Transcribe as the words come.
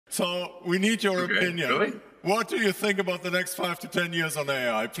So we need your opinion. Really? What do you think about the next 5 to 10 years on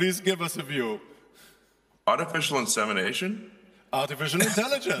AI? Please give us a view. Artificial insemination? Artificial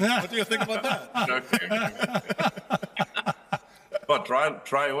intelligence. What do you think about that? Okay. Well,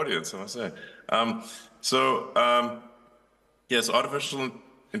 try audience, I must say. Yes, artificial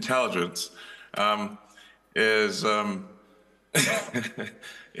intelligence is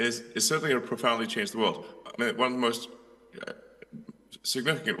certainly going to profoundly change the world. I mean, one of the most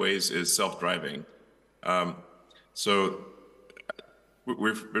significant ways is self-driving. So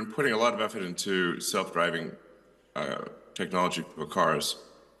we've been putting a lot of effort into self-driving technology for cars.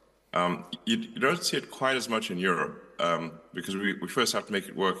 You don't see it quite as much in Europe because we first have to make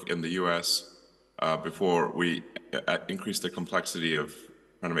it work in the US before we increase the complexity of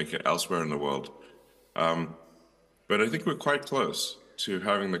trying to make it elsewhere in the world. But I think we're quite close to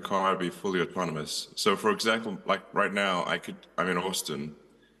having the car be fully autonomous. So for example, like right now, I'm in Austin,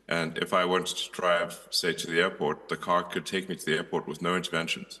 and if I wanted to drive, say, to the airport, the car could take me to the airport with no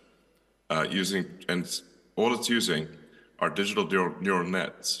interventions. And all it's using are digital neural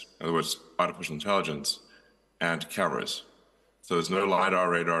nets, in other words, artificial intelligence, and cameras. So there's no LiDAR,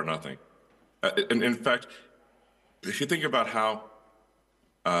 radar, nothing. And in fact, if you think about how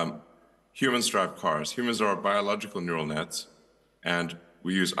humans drive cars, humans are biological neural nets, and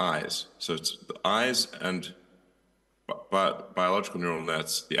we use eyes. So it's the eyes and biological neural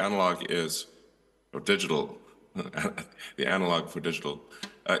nets. The analog is, or digital, the analog for digital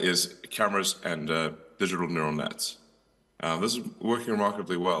is cameras and digital neural nets. This is working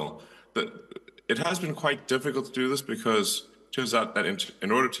remarkably well. But it has been quite difficult to do this because it turns out that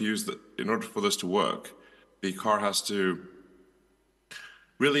in order for this to work, the car has to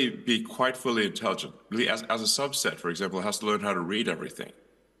really be quite fully intelligent. Really, as a subset, for example, it has to learn how to read everything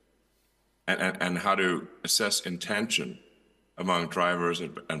and how to assess intention among drivers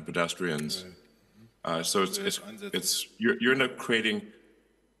and pedestrians. So you end up creating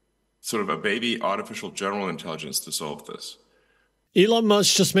sort of a baby artificial general intelligence to solve this. Elon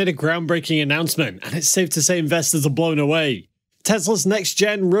Musk just made a groundbreaking announcement, and it's safe to say investors are blown away. Tesla's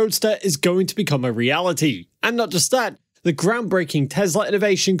next-gen Roadster is going to become a reality. And not just that, the groundbreaking Tesla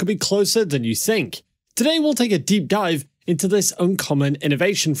innovation could be closer than you think. Today we'll take a deep dive into this uncommon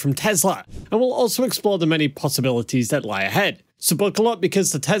innovation from Tesla, and we'll also explore the many possibilities that lie ahead. So buckle up,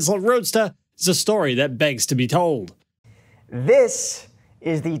 because the Tesla Roadster is a story that begs to be told. This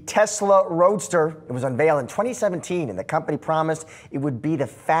is the Tesla Roadster. It was unveiled in 2017, and the company promised it would be the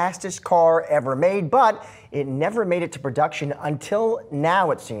fastest car ever made, but it never made it to production until now,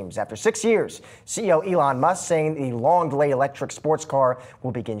 it seems. After 6 years, CEO Elon Musk saying the long-delayed electric sports car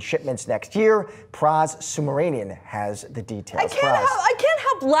will begin shipments next year. Praz Sumaranian has the details. I can't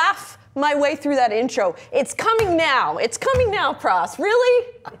help laugh my way through that intro. It's coming now. It's coming now, Praz. Really?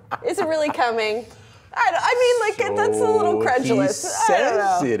 Is it really coming? I mean, that's a little credulous. He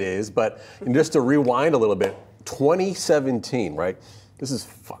says it is, but just to rewind a little bit, 2017, right? This is,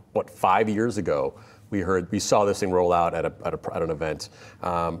 5 years ago. We saw this thing roll out at an event,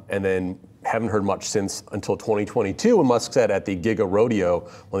 and then haven't heard much since until 2022, when Musk said at the Giga Rodeo,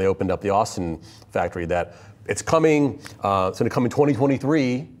 when they opened up the Austin factory, that it's coming, it's going to come in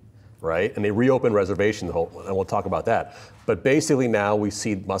 2023, right? And they reopened reservations, and we'll talk about that. But basically now we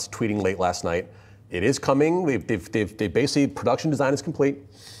see Musk tweeting late last night, it is coming. They basically, production design is complete.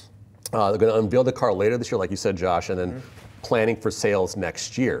 They're going to unveil the car later this year, like you said, Josh, and then planning for sales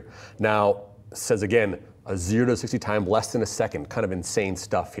next year. Now, says again, a 0 to 60 time less than a second, kind of insane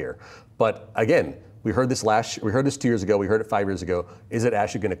stuff here. But again, we heard this 2 years ago, we heard it 5 years ago. Is it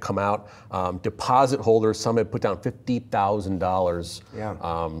actually going to come out? Deposit holders, some have put down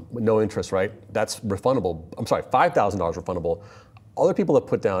 $50,000 with no interest, right? That's refundable. I'm sorry, $5,000 refundable. Other people have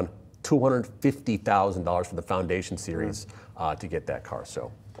put down $250,000 for the Foundation Series to get that car.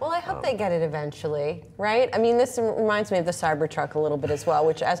 So, well, I hope they get it eventually, right? I mean, this reminds me of the Cybertruck a little bit as well,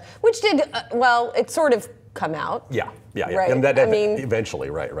 which did well. It sort of come out. Yeah. Right? I mean,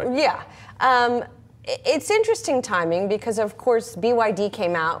 eventually, right. Yeah. It's interesting timing because, of course, BYD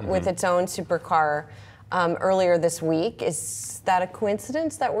came out with its own supercar earlier this week. Is that a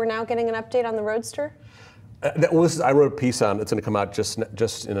coincidence that we're now getting an update on the Roadster? I wrote a piece on it's going to come out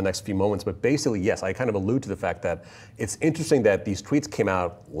just in the next few moments, but basically, yes, I kind of allude to the fact that it's interesting that these tweets came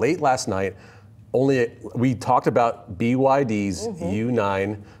out late last night. We talked about BYD's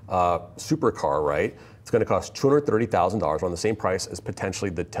U9 supercar, right? It's going to cost $230,000, around the same price as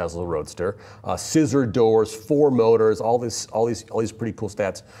potentially the Tesla Roadster. Scissor doors, 4 motors, all these pretty cool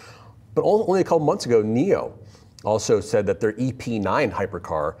stats. But only a couple months ago, NIO also said that their EP9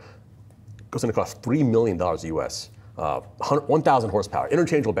 hypercar was going to cost $3 million US. 1,000 horsepower,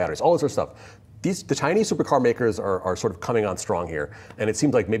 interchangeable batteries, all this sort of stuff. The Chinese supercar makers are sort of coming on strong here, and it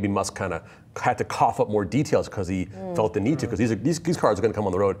seems like maybe Musk kind of had to cough up more details because he felt the need to, because these cars are going to come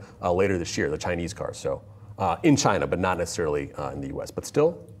on the road later this year, the Chinese cars. So in China, but not necessarily in the U.S. But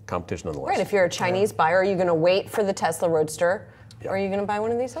still, competition nonetheless. Right. If you're a Chinese buyer, are you going to wait for the Tesla Roadster, or are you going to buy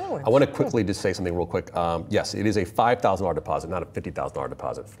one of these other ones? I want to quickly just say something real quick. Yes, it is a $5,000 deposit, not a $50,000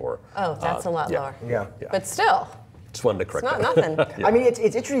 deposit for. Oh, that's a lot lower. Yeah. But still. Just wanted to correct It's that. not nothing. I mean, it's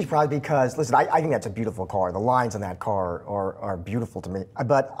interesting probably because, listen, I think that's a beautiful car. The lines on that car are beautiful to me.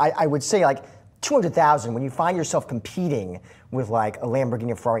 But I would say, like, 200,000, when you find yourself competing with, like, a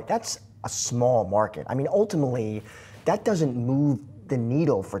Lamborghini or Ferrari, that's a small market. I mean, ultimately, that doesn't move the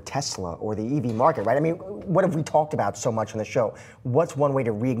needle for Tesla or the EV market, right? I mean, what have we talked about so much on the show? What's one way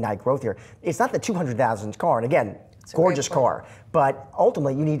to reignite growth here? It's not the 200,000 car, and again, gorgeous car, but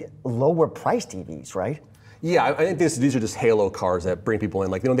ultimately you need lower priced EVs, right? Yeah, I think these are just halo cars that bring people in.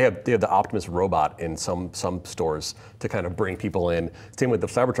 Like, they have the Optimus robot in some stores to kind of bring people in. Same with the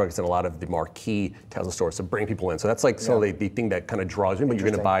Cybertruck, it's in a lot of the marquee Tesla stores to bring people in. So that's like sort of the thing that kind of draws you in. But you're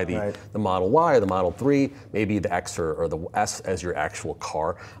going to buy the Model Y or the Model 3, maybe the X or the S as your actual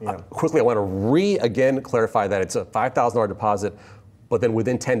car. Quickly, I want to again clarify that it's a $5,000 deposit. But then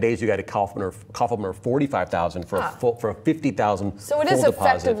within 10 days, you got to cough up another $45,000 for a $50,000. So it is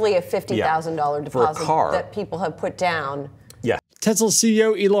effectively a $50,000 deposit for a car that people have put down. Yeah. Tesla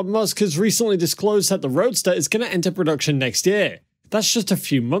CEO Elon Musk has recently disclosed that the Roadster is going to enter production next year. That's just a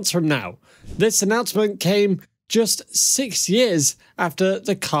few months from now. This announcement came just 6 years after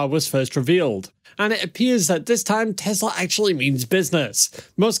the car was first revealed. And it appears that this time Tesla actually means business.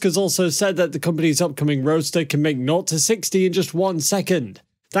 Musk has also said that the company's upcoming Roadster can make 0 to 60 in just 1 second,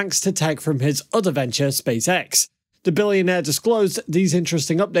 thanks to tech from his other venture, SpaceX. The billionaire disclosed these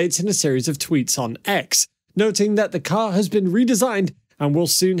interesting updates in a series of tweets on X, noting that the car has been redesigned and will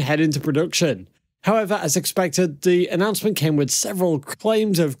soon head into production. However, as expected, the announcement came with several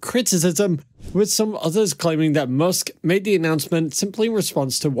claims of criticism, with some others claiming that Musk made the announcement simply in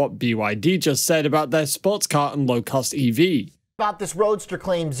response to what BYD just said about their sports car and low-cost EV. About this Roadster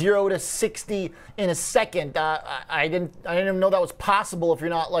claim, 0 to 60 in a second. I didn't even know that was possible if you're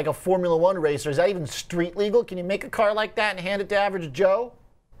not like a Formula One racer. Is that even street legal? Can you make a car like that and hand it to average Joe?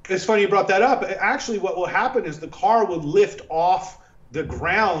 It's funny you brought that up. Actually, what will happen is the car will lift off the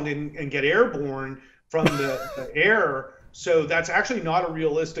ground and get airborne from the air. So that's actually not a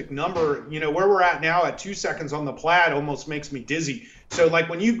realistic number. You know, where we're at now at 2 seconds on the Plaid almost makes me dizzy. So like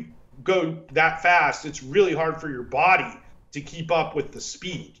when you go that fast, it's really hard for your body to keep up with the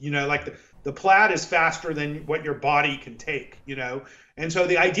speed. You know, like the Plaid is faster than what your body can take, you know? And so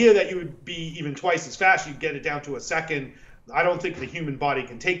the idea that you would be even twice as fast, you'd get it down to a second, I don't think the human body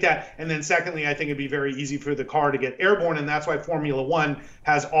can take that. And then secondly, I think it'd be very easy for the car to get airborne. And that's why Formula One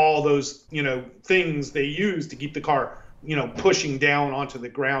has all those, you know, things they use to keep the car, you know, pushing down onto the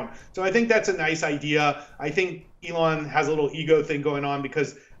ground. So I think that's a nice idea. I think Elon has a little ego thing going on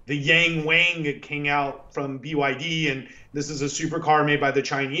because the Yang Wang came out from BYD, and this is a supercar made by the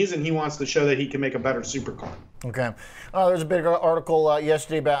Chinese, and he wants to show that he can make a better supercar. Okay. There's a big article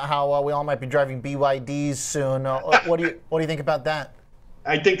yesterday about how we all might be driving BYDs soon. What do you think about that?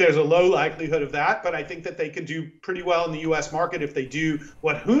 I think there's a low likelihood of that, but I think that they could do pretty well in the U.S. market if they do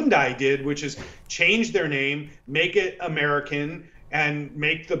what Hyundai did, which is change their name, make it American, and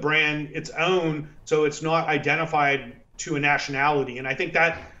make the brand its own so it's not identified to a nationality. And I think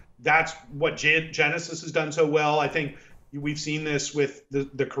that's what Genesis has done so well. I think we've seen this with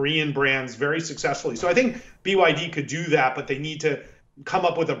the Korean brands very successfully. So I think BYD could do that, but they need to come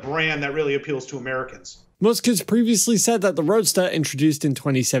up with a brand that really appeals to Americans. Musk has previously said that the Roadster, introduced in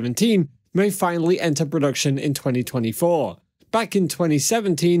 2017, may finally enter production in 2024. Back in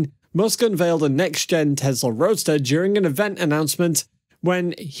 2017, Musk unveiled a next-gen Tesla Roadster during an event announcement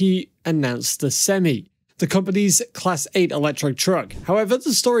when he announced the Semi, the company's Class 8 electric truck. However,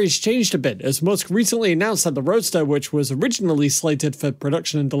 the story has changed a bit, as Musk recently announced that the Roadster, which was originally slated for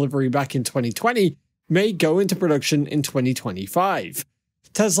production and delivery back in 2020, may go into production in 2025.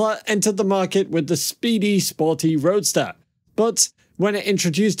 Tesla entered the market with the speedy, sporty Roadster, but when it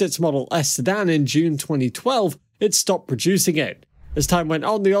introduced its Model S sedan in June 2012, it stopped producing it. As time went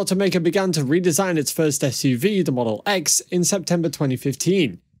on, the automaker began to redesign its first SUV, the Model X, in September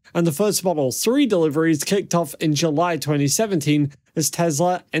 2015, and the first Model 3 deliveries kicked off in July 2017 as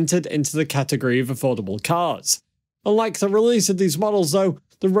Tesla entered into the category of affordable cars. Unlike the release of these models, though,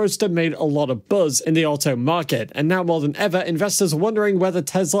 the Roadster made a lot of buzz in the auto market, and now more than ever, investors are wondering whether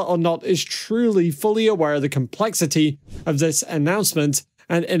Tesla or not is truly fully aware of the complexity of this announcement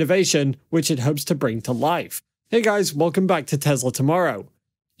and innovation which it hopes to bring to life. Hey guys, welcome back to Tesla Tomorrow.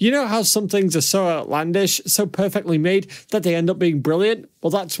 You know how some things are so outlandish, so perfectly made, that they end up being brilliant? Well,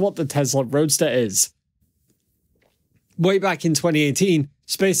 that's what the Tesla Roadster is. Way back in 2018,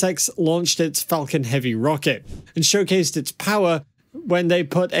 SpaceX launched its Falcon Heavy rocket and showcased its power when they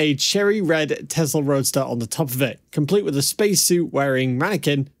put a cherry red Tesla Roadster on the top of it, complete with a spacesuit wearing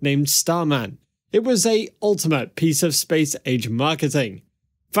mannequin named Starman. It was a ultimate piece of space age marketing.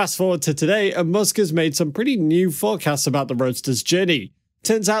 Fast forward to today, and Musk has made some pretty new forecasts about the Roadster's journey.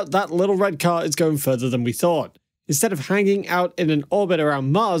 Turns out that little red car is going further than we thought. Instead of hanging out in an orbit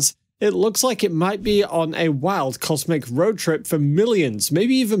around Mars, it looks like it might be on a wild cosmic road trip for millions,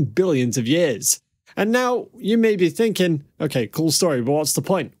 maybe even billions of years. And now you may be thinking, okay, cool story, but what's the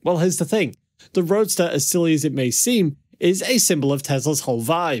point? Well, here's the thing. The Roadster, as silly as it may seem, is a symbol of Tesla's whole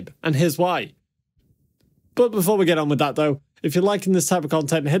vibe, and here's why. But before we get on with that though, if you're liking this type of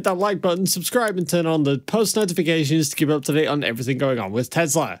content, hit that like button, subscribe, and turn on the post notifications to keep up to date on everything going on with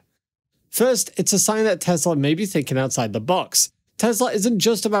Tesla. First, it's a sign that Tesla may be thinking outside the box. Tesla isn't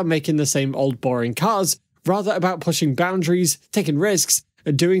just about making the same old boring cars, rather about pushing boundaries, taking risks,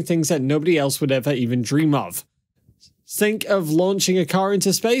 and doing things that nobody else would ever even dream of. Think of launching a car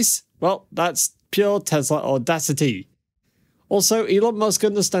into space? Well, that's pure Tesla audacity. Also, Elon Musk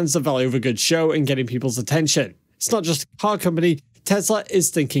understands the value of a good show and getting people's attention. It's not just a car company, Tesla is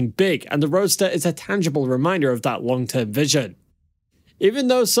thinking big, and the Roadster is a tangible reminder of that long-term vision. Even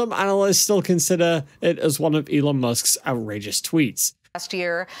though some analysts still consider it as one of Elon Musk's outrageous tweets. Last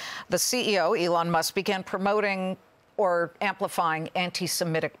year, the CEO, Elon Musk, began promoting or amplifying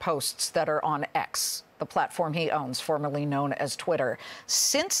anti-Semitic posts that are on X, the platform he owns, formerly known as Twitter.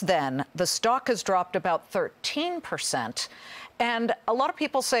 Since then, the stock has dropped about 13%. And a lot of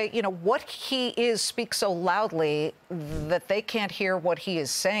people say, you know, what he is speaks so loudly that they can't hear what he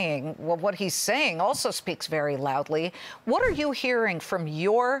is saying. Well, what he's saying also speaks very loudly. What are you hearing from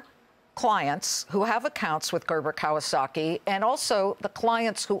your clients who have accounts with Gerber Kawasaki and also the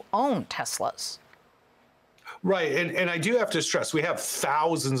clients who own Teslas? Right, and I do have to stress, we have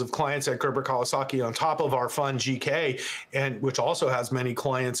thousands of clients at Gerber Kawasaki on top of our fund GK, and which also has many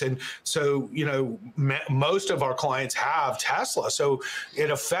clients. And so, you know, most of our clients have Tesla, so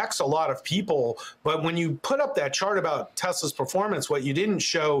it affects a lot of people. But when you put up that chart about Tesla's performance, what you didn't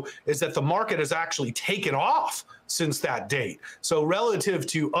show is that the market has actually taken off since that date. So relative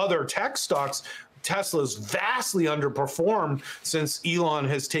to other tech stocks, Tesla's vastly underperformed since Elon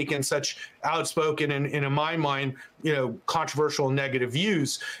has taken such outspoken and, in my mind, you know, controversial and negative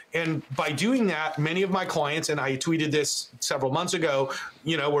views. And by doing that, many of my clients, and I tweeted this several months ago,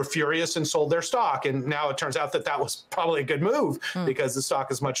 you know, were furious and sold their stock. And now it turns out that that was probably a good move because the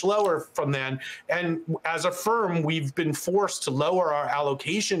stock is much lower from then. And as a firm, we've been forced to lower our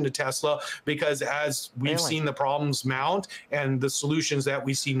allocation to Tesla because as we've seen the problems mount and the solutions that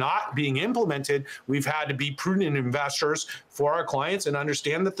we see not being implemented, we've had to be prudent investors for our clients and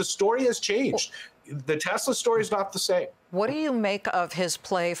understand that the story has changed. The Tesla story is not the same. What do you make of his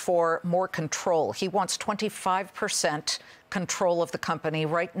play for more control? He wants 25% control of the company.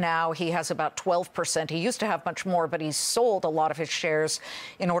 Right now, he has about 12%. He used to have much more, but he's sold a lot of his shares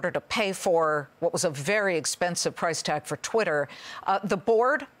in order to pay for what was a very expensive price tag for Twitter. The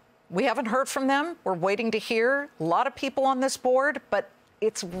board, we haven't heard from them. We're waiting to hear. A lot of people on this board, but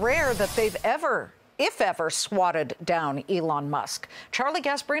it's rare that they've ever, if ever, swatted down Elon Musk. Charlie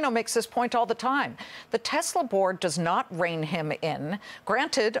Gasparino makes this point all the time. The Tesla board does not rein him in.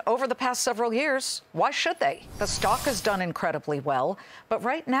 Granted, over the past several years, why should they? The stock has done incredibly well. But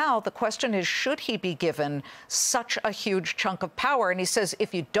right now, the question is, should he be given such a huge chunk of power? And he says,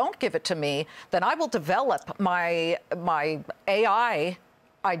 if you don't give it to me, then I will develop my AI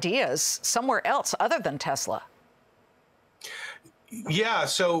ideas somewhere else other than Tesla. Yeah,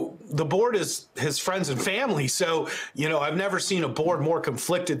 so the board is his friends and family. So, you know, I've never seen a board more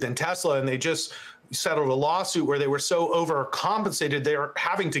conflicted than Tesla, and they just settled a lawsuit where they were so overcompensated, they're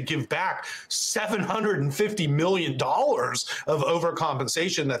having to give back $750 million of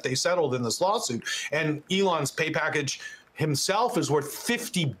overcompensation that they settled in this lawsuit. And Elon's pay package himself is worth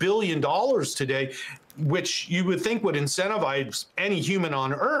 $50 billion today, which you would think would incentivize any human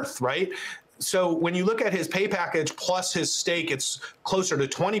on Earth, right? So when you look at his pay package plus his stake, it's closer to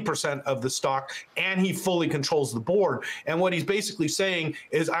 20% of the stock, and he fully controls the board. And what he's basically saying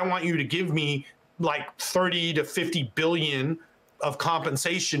is, I want you to give me like 30 to 50 billion of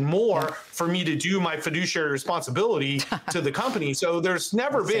compensation more for me to do my fiduciary responsibility to the company. So there's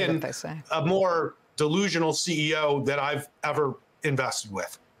never been a more delusional CEO that I've ever invested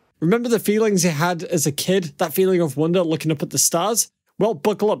with. Remember the feelings you had as a kid? That feeling of wonder looking up at the stars? Well,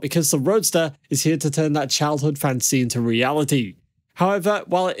 buckle up because the Roadster is here to turn that childhood fantasy into reality. However,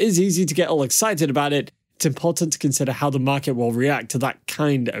 while it is easy to get all excited about it, it's important to consider how the market will react to that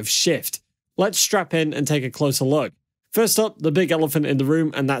kind of shift. Let's strap in and take a closer look. First up, the big elephant in the room,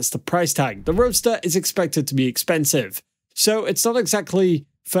 and that's the price tag. The Roadster is expected to be expensive, so it's not exactly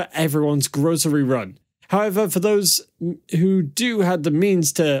for everyone's grocery run. However, for those who do have the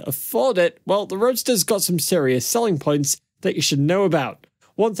means to afford it, well, the Roadster's got some serious selling points that you should know about.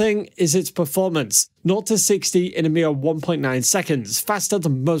 One thing is its performance, 0 to 60 in a mere 1.9 seconds, faster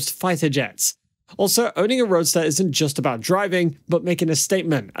than most fighter jets. Also, owning a Roadster isn't just about driving, but making a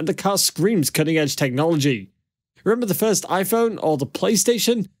statement, and the car screams cutting-edge technology. Remember the first iPhone or the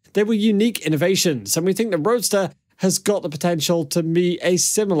PlayStation? They were unique innovations, and we think the Roadster has got the potential to be a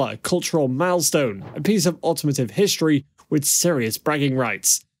similar cultural milestone, a piece of automotive history with serious bragging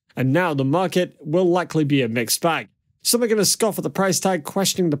rights. And now the market will likely be a mixed bag. Some are going to scoff at the price tag,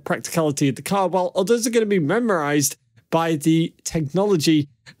 questioning the practicality of the car, while others are going to be memorized by the technology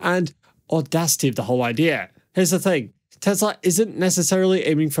and audacity of the whole idea. Here's the thing. Tesla isn't necessarily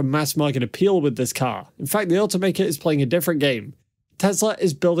aiming for mass market appeal with this car. In fact, the automaker is playing a different game. Tesla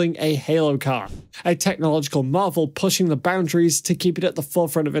is building a halo car, a technological marvel pushing the boundaries to keep it at the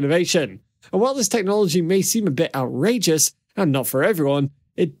forefront of innovation. And while this technology may seem a bit outrageous, and not for everyone,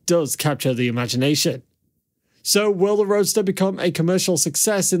 it does capture the imagination. So will the Roadster become a commercial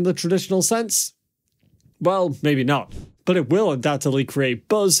success in the traditional sense? Well, maybe not, but it will undoubtedly create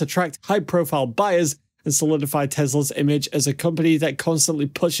buzz, attract high-profile buyers, and solidify Tesla's image as a company that constantly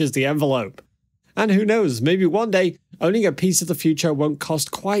pushes the envelope. And who knows, maybe one day, owning a piece of the future won't cost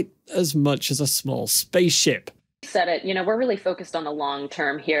quite as much as a small spaceship. Said it, we're really focused on the long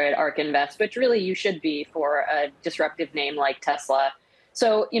term here at ARK Invest, which really you should be for a disruptive name like Tesla.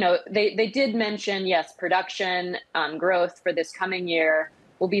 So, they did mention, yes, production growth for this coming year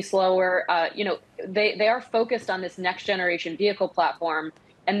will be slower. They are focused on this next generation vehicle platform,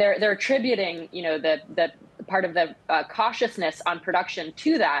 and they're attributing, the part of the cautiousness on production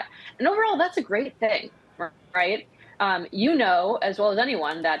to that. And overall, that's a great thing, right? As well as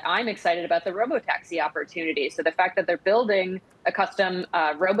anyone, that I'm excited about the robotaxi opportunity. So the fact that they're building a custom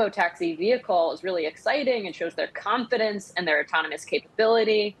robotaxi vehicle is really exciting and shows their confidence and their autonomous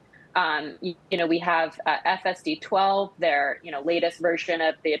capability. We have FSD12, their latest version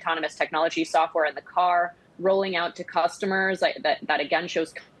of the autonomous technology software in the car, rolling out to customers. That again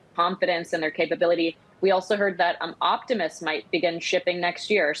shows confidence in their capability. We also heard that Optimus might begin shipping next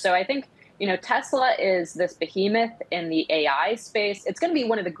year. So I think Tesla is this behemoth in the AI space. It's going to be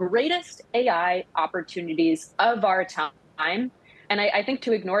one of the greatest AI opportunities of our time. And I think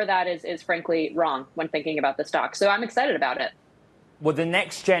to ignore that is frankly wrong when thinking about the stock. So I'm excited about it. Well, the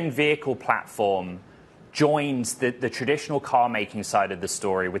next-gen vehicle platform joins the traditional car-making side of the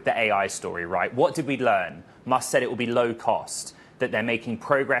story with the AI story, right? What did we learn? Musk said it will be low cost, that they're making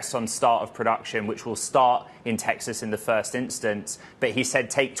progress on start of production, which will start in Texas in the first instance. But he said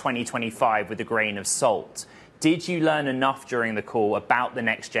take 2025 with a grain of salt. Did you learn enough during the call about the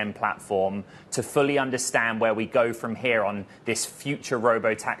next-gen platform to fully understand where we go from here on this future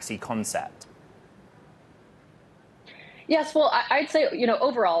robotaxi concept? Yes, well, I'd say,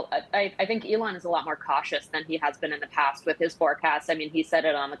 overall, I think Elon is a lot more cautious than he has been in the past with his forecasts. I mean, he said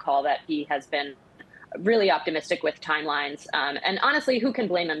it on the call that he has been really optimistic with timelines. And honestly, who can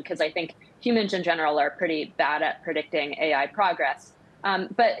blame him? Because I think humans in general are pretty bad at predicting AI progress.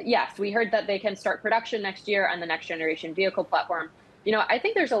 But yes, we heard that they can start production next year on the next generation vehicle platform. I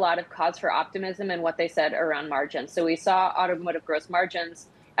think there's a lot of cause for optimism in what they said around margins. So we saw automotive gross margins,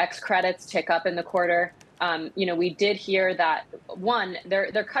 X credits tick up in the quarter. We did hear that, one,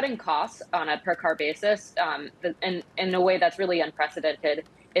 they're cutting costs on a per car basis in a way that's really unprecedented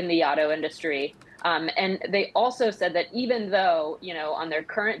in the auto industry. And they also said that even though, on their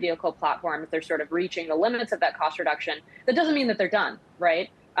current vehicle platforms, they're sort of reaching the limits of that cost reduction, that doesn't mean that they're done, right?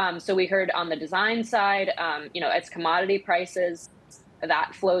 So we heard on the design side, as commodity prices,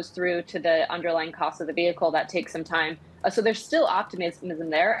 that flows through to the underlying cost of the vehicle, that takes some time. So there's still optimism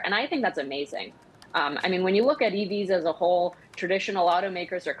there, and I think that's amazing. When you look at EVs as a whole, traditional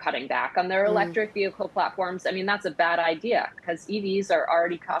automakers are cutting back on their electric vehicle platforms. That's a bad idea because EVs are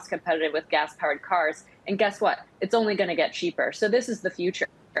already cost competitive with gas-powered cars. And guess what? It's only going to get cheaper. So this is the future,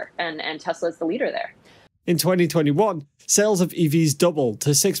 and Tesla's the leader there. In 2021, sales of EVs doubled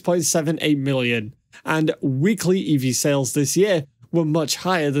to 6.78 million, and weekly EV sales this year were much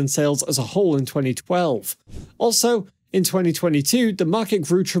higher than sales as a whole in 2012. Also, in 2022, the market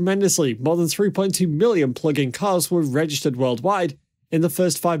grew tremendously. More than 3.2 million plug-in cars were registered worldwide in the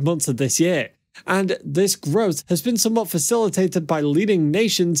first 5 months of this year. and this growth has been somewhat facilitated by leading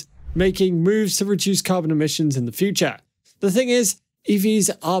nations making moves to reduce carbon emissions in the future. The thing is, EVs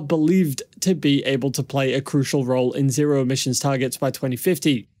are believed to be able to play a crucial role in zero emissions targets by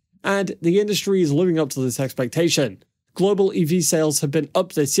 2050, and the industry is living up to this expectation. Global EV sales have been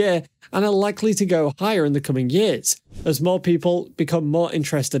up this year and are likely to go higher in the coming years, as more people become more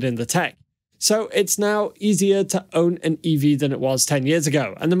interested in the tech. So it's now easier to own an EV than it was 10 years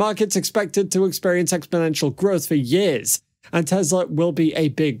ago, and the market's expected to experience exponential growth for years, and Tesla will be a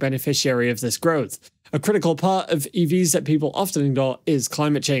big beneficiary of this growth. A critical part of EVs that people often ignore is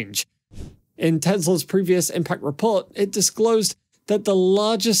climate change. In Tesla's previous impact report, it disclosed that the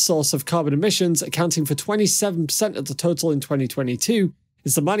largest source of carbon emissions, accounting for 27% of the total in 2022,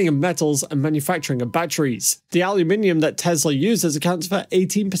 is the mining of metals and manufacturing of batteries. The aluminium that Tesla uses accounts for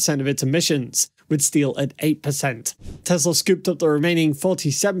 18% of its emissions, with steel at 8%. Tesla scooped up the remaining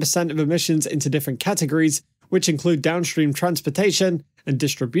 47% of emissions into different categories, which include downstream transportation and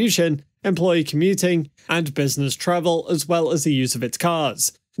distribution, employee commuting, and business travel, as well as the use of its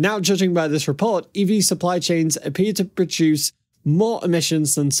cars. Now, judging by this report, EV supply chains appear to produce more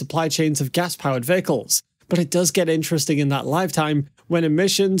emissions than supply chains of gas-powered vehicles. But it does get interesting in that lifetime when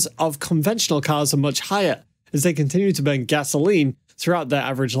emissions of conventional cars are much higher, as they continue to burn gasoline throughout their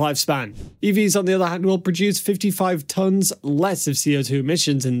average lifespan. EVs, on the other hand, will produce 55 tons less of CO2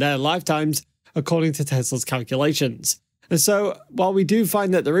 emissions in their lifetimes, according to Tesla's calculations. And so, while we do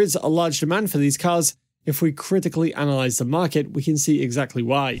find that there is a large demand for these cars, if we critically analyze the market, we can see exactly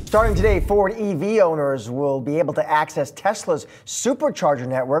why. Starting today, Ford EV owners will be able to access Tesla's supercharger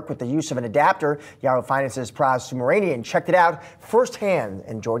network with the use of an adapter. Yahoo Finance's Praz Subramanian checked it out firsthand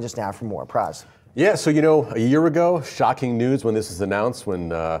and joins us now for more. Praz. Yeah, so a year ago, shocking news when this was announced, when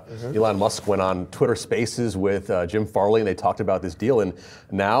Elon Musk went on Twitter Spaces with Jim Farley, and they talked about this deal. And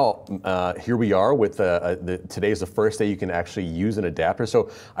now here we are with today's the first day you can actually use an adapter.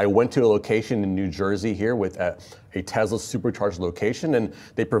 So I went to a location in New Jersey here with a Tesla supercharged location, and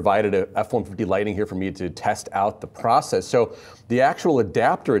they provided a F-150 Lightning here for me to test out the process. So the actual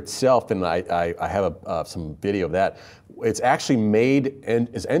adapter itself, and I have some video of that. It's actually made and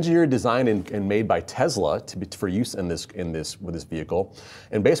is engineered, designed, and made by Tesla for use with this vehicle.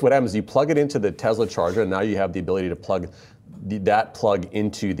 And basically, what happens is you plug it into the Tesla charger, and now you have the ability to plug that plug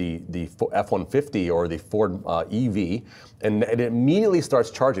into the F-150 or the Ford EV, and it immediately starts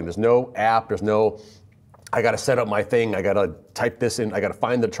charging. There's no app. There's no I got to set up my thing. I got to type this in. I got to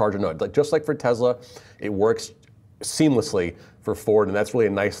find the charger. No, just like for Tesla, it works seamlessly for Ford, and that's really a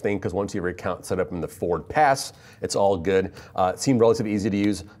nice thing because once you have your account set up in the Ford Pass, it's all good. It seemed relatively easy to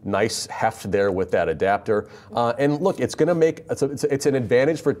use. Nice heft there with that adapter. And look, it's going to make it's an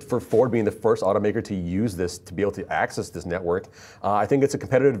advantage for Ford being the first automaker to use this, to be able to access this network. I think it's a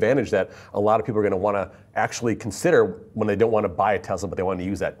competitive advantage that a lot of people are going to want to actually consider when they don't want to buy a Tesla, but they want to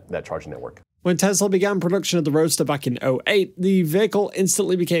use that charging network. When Tesla began production of the Roadster back in 2008, the vehicle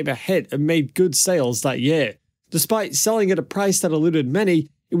instantly became a hit and made good sales that year. Despite selling at a price that eluded many,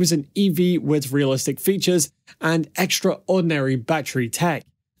 it was an EV with realistic features and extraordinary battery tech.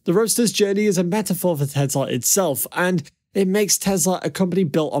 The Roadster's journey is a metaphor for Tesla itself, and it makes Tesla a company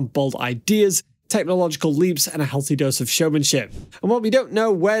built on bold ideas, technological leaps, and a healthy dose of showmanship. And while we don't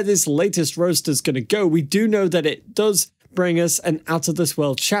know where this latest Roadster is going to go, we do know that it does bring us an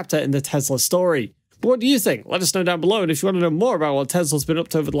out-of-this-world chapter in the Tesla story. But what do you think? Let us know down below, and if you want to know more about what Tesla's been up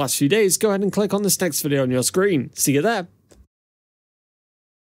to over the last few days, go ahead and click on this next video on your screen. See you there.